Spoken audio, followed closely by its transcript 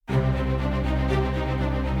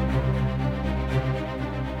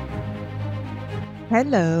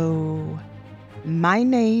Hello, my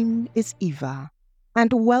name is Eva,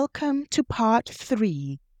 and welcome to part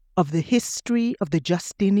 3 of the history of the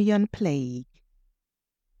Justinian Plague.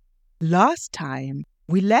 Last time,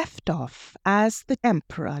 we left off as the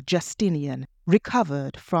Emperor Justinian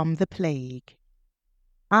recovered from the plague.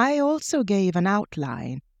 I also gave an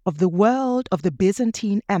outline of the world of the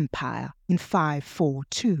Byzantine Empire in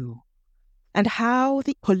 542, and how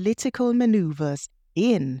the political maneuvers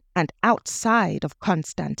in and outside of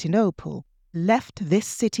Constantinople left this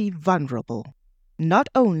city vulnerable, not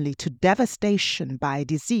only to devastation by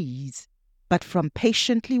disease, but from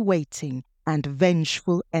patiently waiting and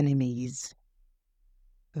vengeful enemies.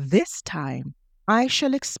 This time, I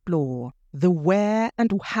shall explore the where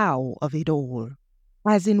and how of it all,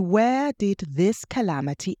 as in where did this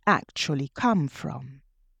calamity actually come from?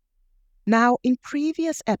 Now, in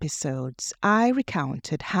previous episodes, I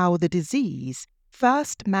recounted how the disease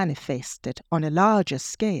first manifested on a larger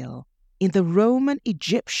scale in the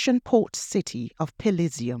Roman-Egyptian port city of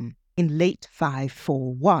Pelusium in late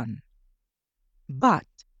 541. But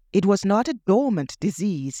it was not a dormant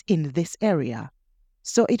disease in this area,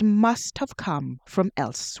 so it must have come from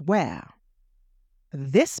elsewhere.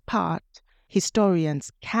 This part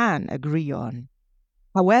historians can agree on.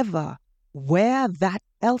 However, where that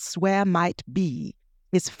elsewhere might be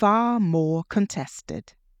is far more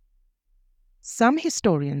contested. Some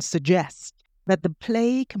historians suggest that the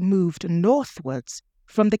plague moved northwards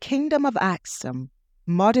from the kingdom of Axum,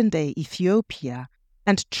 modern-day Ethiopia,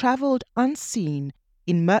 and travelled unseen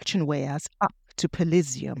in merchant wares up to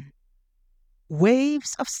Pelusium.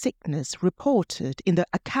 Waves of sickness reported in the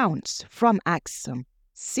accounts from Axum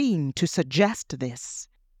seem to suggest this,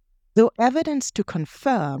 though evidence to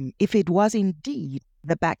confirm if it was indeed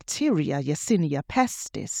the bacteria Yersinia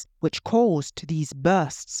pestis which caused these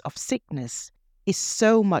bursts of sickness is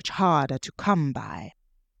so much harder to come by.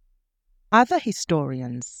 Other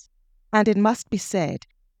historians, and it must be said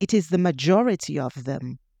it is the majority of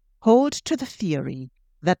them, hold to the theory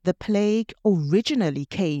that the plague originally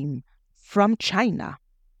came from China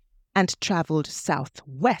and travelled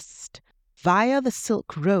southwest via the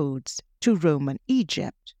Silk Roads to Roman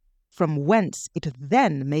Egypt, from whence it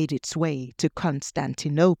then made its way to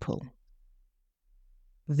Constantinople.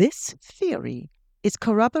 This theory is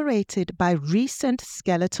corroborated by recent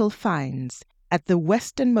skeletal finds at the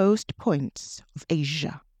westernmost points of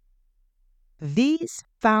Asia. These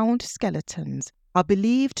found skeletons are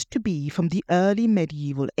believed to be from the early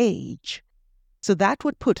medieval age, so that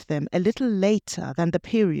would put them a little later than the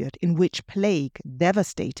period in which plague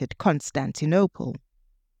devastated Constantinople.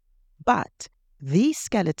 But these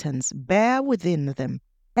skeletons bear within them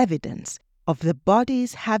evidence of the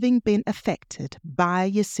bodies having been affected by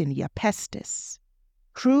Yersinia pestis,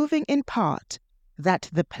 proving in part that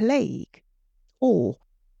the plague, or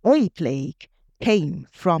a plague, came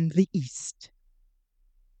from the east.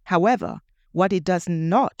 However, what it does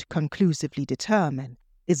not conclusively determine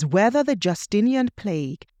is whether the Justinian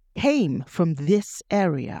plague came from this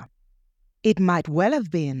area. It might well have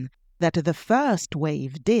been that the first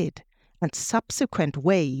wave did, and subsequent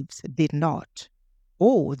waves did not,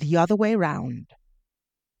 or the other way round.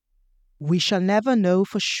 We shall never know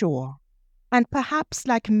for sure, and perhaps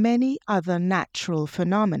like many other natural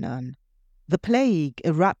phenomenon, the plague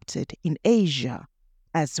erupted in Asia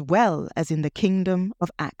as well as in the kingdom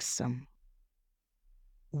of Axum.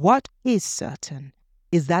 What is certain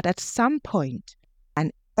is that at some point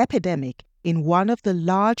an epidemic in one of the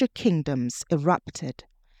larger kingdoms erupted,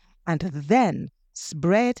 and then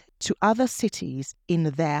spread to other cities in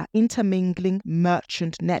their intermingling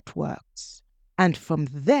merchant networks, and from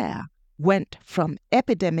there went from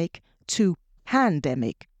epidemic to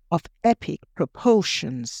pandemic of epic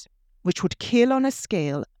proportions, which would kill on a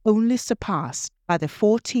scale only surpassed by the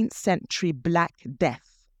 14th century Black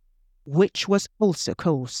Death, which was also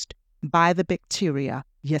caused by the bacteria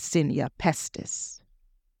Yersinia pestis.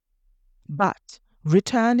 But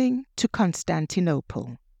returning to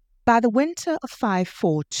Constantinople, by the winter of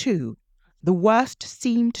 542, the worst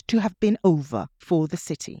seemed to have been over for the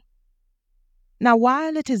city. Now,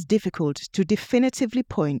 while it is difficult to definitively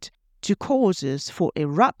point to causes for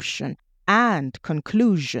eruption and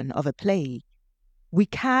conclusion of a plague, we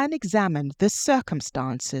can examine the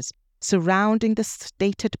circumstances surrounding the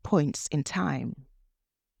stated points in time.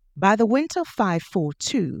 By the winter of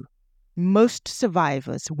 542, most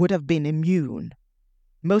survivors would have been immune.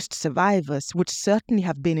 Most survivors would certainly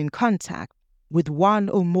have been in contact with one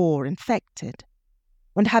or more infected,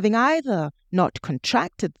 and having either not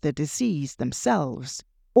contracted the disease themselves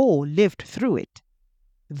or lived through it,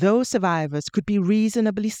 those survivors could be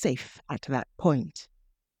reasonably safe at that point.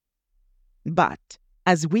 But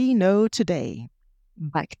As we know today,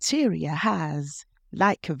 bacteria has,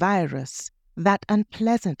 like a virus, that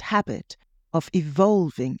unpleasant habit of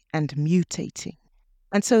evolving and mutating.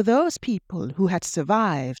 And so those people who had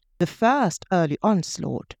survived the first early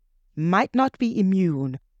onslaught might not be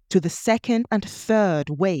immune to the second and third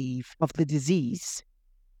wave of the disease.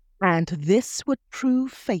 And this would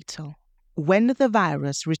prove fatal when the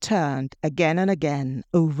virus returned again and again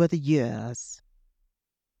over the years.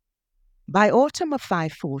 By autumn of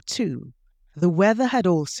 542, the weather had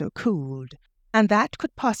also cooled, and that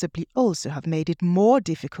could possibly also have made it more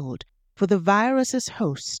difficult for the virus's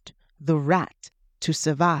host, the rat, to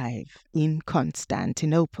survive in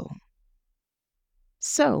Constantinople.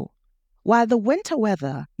 So, while the winter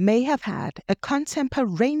weather may have had a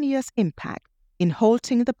contemporaneous impact in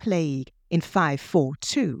halting the plague in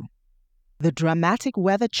 542, the dramatic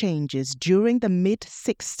weather changes during the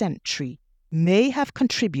mid-6th century may have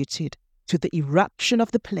contributed to the eruption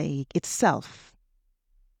of the plague itself.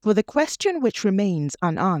 For the question which remains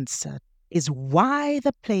unanswered is why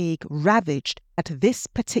the plague ravaged at this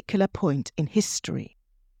particular point in history.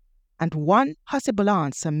 And one possible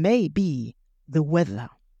answer may be the weather.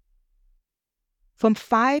 From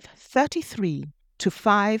 533 to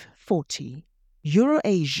 540,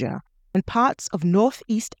 Eurasia and parts of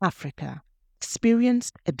northeast Africa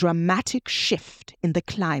experienced a dramatic shift in the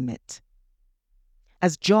climate.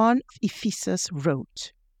 As John of Ephesus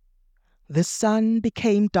wrote, "The sun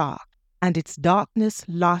became dark, and its darkness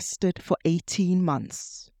lasted for 18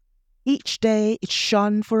 months. Each day it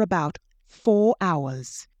shone for about 4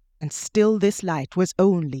 hours, and still this light was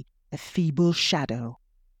only a feeble shadow."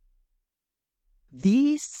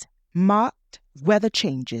 These marked weather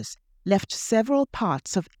changes left several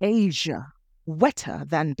parts of Asia wetter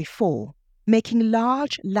than before, making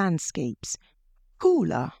large landscapes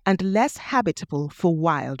cooler and less habitable for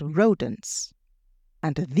wild rodents.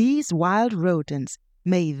 And these wild rodents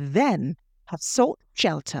may then have sought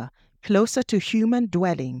shelter closer to human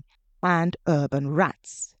dwelling and urban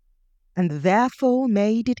rats, and therefore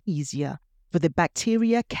made it easier for the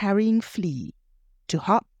bacteria-carrying flea to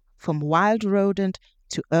hop from wild rodent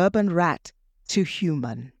to urban rat to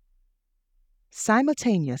human.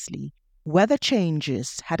 Simultaneously, weather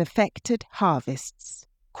changes had affected harvests,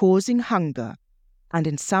 causing hunger and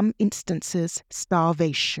in some instances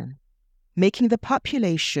starvation, making the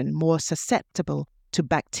population more susceptible to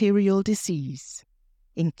bacterial disease,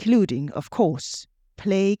 including, of course,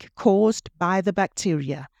 plague caused by the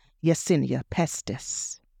bacteria Yersinia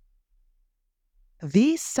pestis.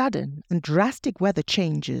 These sudden and drastic weather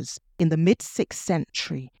changes in the mid-6th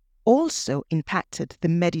century also impacted the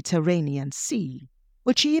Mediterranean Sea,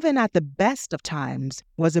 which even at the best of times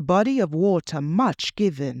was a body of water much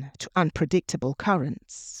given to unpredictable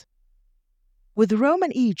currents. With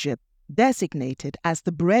Roman Egypt designated as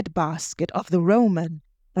the breadbasket of the Roman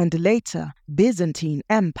and later Byzantine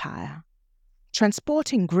Empire,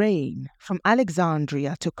 transporting grain from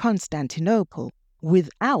Alexandria to Constantinople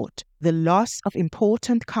without the loss of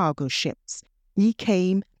important cargo ships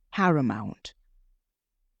became paramount.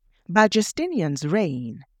 By Justinian's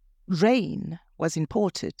reign, rain was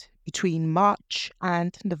imported between March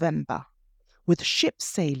and November, with ship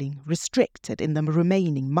sailing restricted in the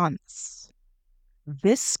remaining months.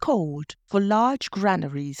 This called for large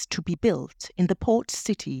granaries to be built in the port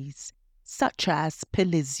cities, such as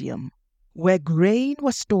Pelusium, where grain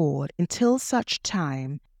was stored until such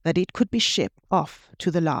time that it could be shipped off to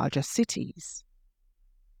the larger cities.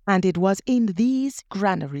 And it was in these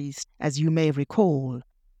granaries, as you may recall,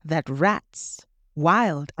 that rats,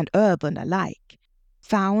 wild and urban alike,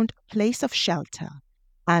 found a place of shelter,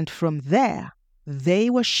 and from there they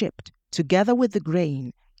were shipped together with the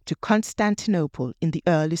grain to Constantinople in the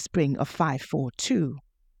early spring of 542,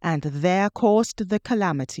 and there caused the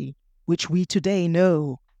calamity which we today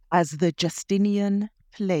know as the Justinian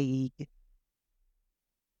Plague.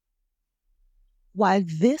 While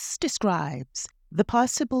this describes the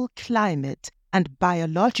possible climate and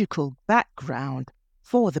biological background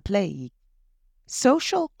for the plague,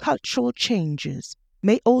 social cultural changes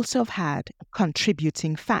may also have had a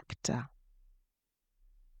contributing factor.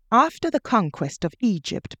 After the conquest of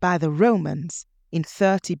Egypt by the Romans in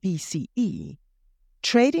 30 BCE,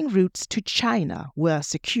 trading routes to China were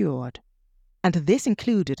secured, and this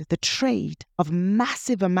included the trade of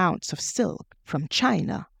massive amounts of silk from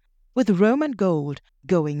China, with Roman gold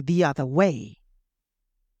going the other way.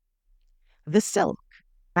 The silk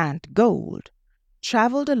and gold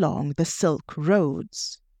traveled along the Silk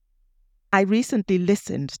Roads. I recently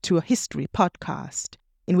listened to a history podcast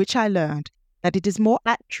in which I learned that it is more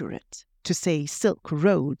accurate to say Silk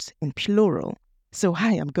Roads in plural, so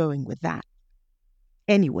I am going with that.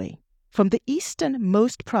 Anyway, from the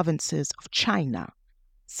easternmost provinces of China,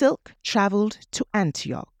 silk traveled to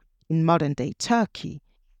Antioch in modern-day Turkey,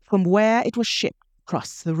 from where it was shipped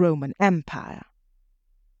across the Roman Empire.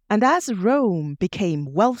 And as Rome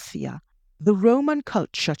became wealthier, the Roman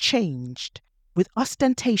culture changed, with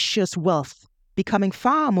ostentatious wealth becoming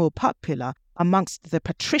far more popular amongst the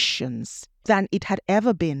patricians than it had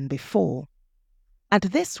ever been before. And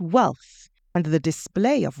this wealth and the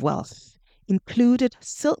display of wealth included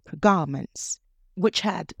silk garments, which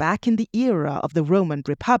had, back in the era of the Roman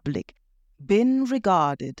Republic, been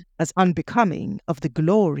regarded as unbecoming of the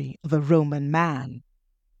glory of a Roman man.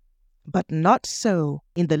 But not so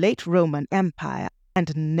in the late Roman Empire,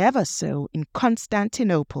 and never so in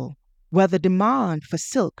Constantinople, where the demand for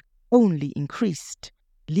silk only increased,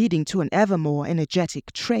 leading to an ever more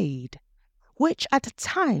energetic trade, which at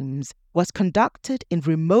times was conducted in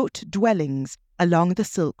remote dwellings along the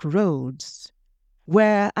Silk Roads,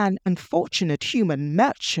 where an unfortunate human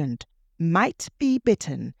merchant might be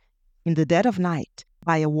bitten in the dead of night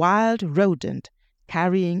by a wild rodent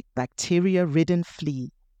carrying a bacteria-ridden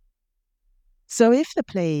flea. So if the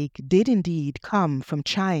plague did indeed come from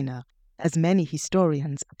China, as many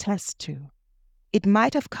historians attest to, it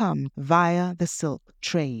might have come via the silk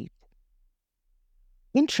trade.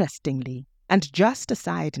 Interestingly, and just a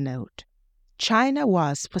side note, China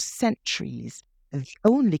was for centuries the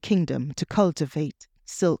only kingdom to cultivate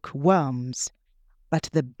silkworms, but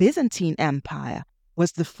the Byzantine Empire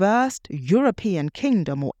was the first European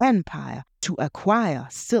kingdom or empire to acquire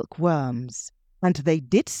silkworms, and they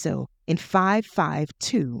did so in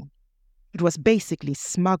 552. It was basically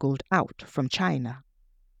smuggled out from China.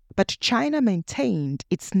 But China maintained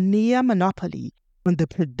its near monopoly on the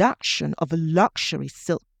production of luxury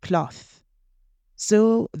silk cloth.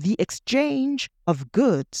 So the exchange of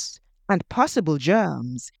goods and possible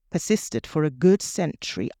germs persisted for a good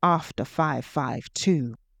century after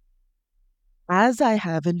 552. As I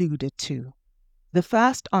have alluded to, the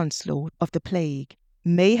first onslaught of the plague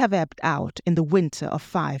may have ebbed out in the winter of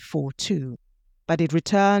 542, but it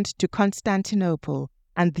returned to Constantinople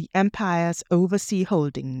and the empire's overseas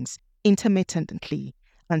holdings intermittently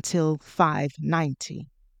until 590,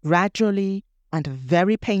 gradually and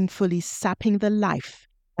very painfully sapping the life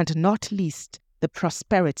and not least the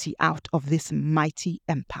prosperity out of this mighty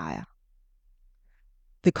empire.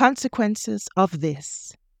 The consequences of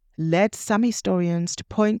this led some historians to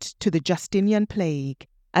point to the Justinian Plague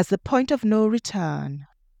as the point of no return,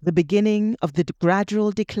 the beginning of the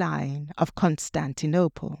gradual decline of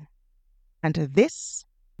Constantinople. And this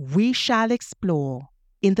we shall explore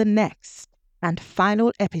in the next and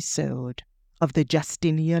final episode of the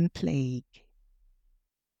Justinian Plague.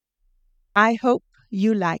 I hope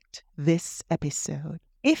you liked this episode.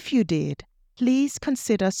 If you did, please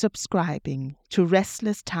consider subscribing to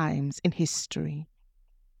Restless Times in History.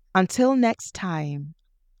 Until next time,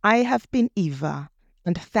 I have been Eva,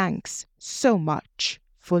 and thanks so much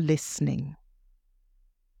for listening.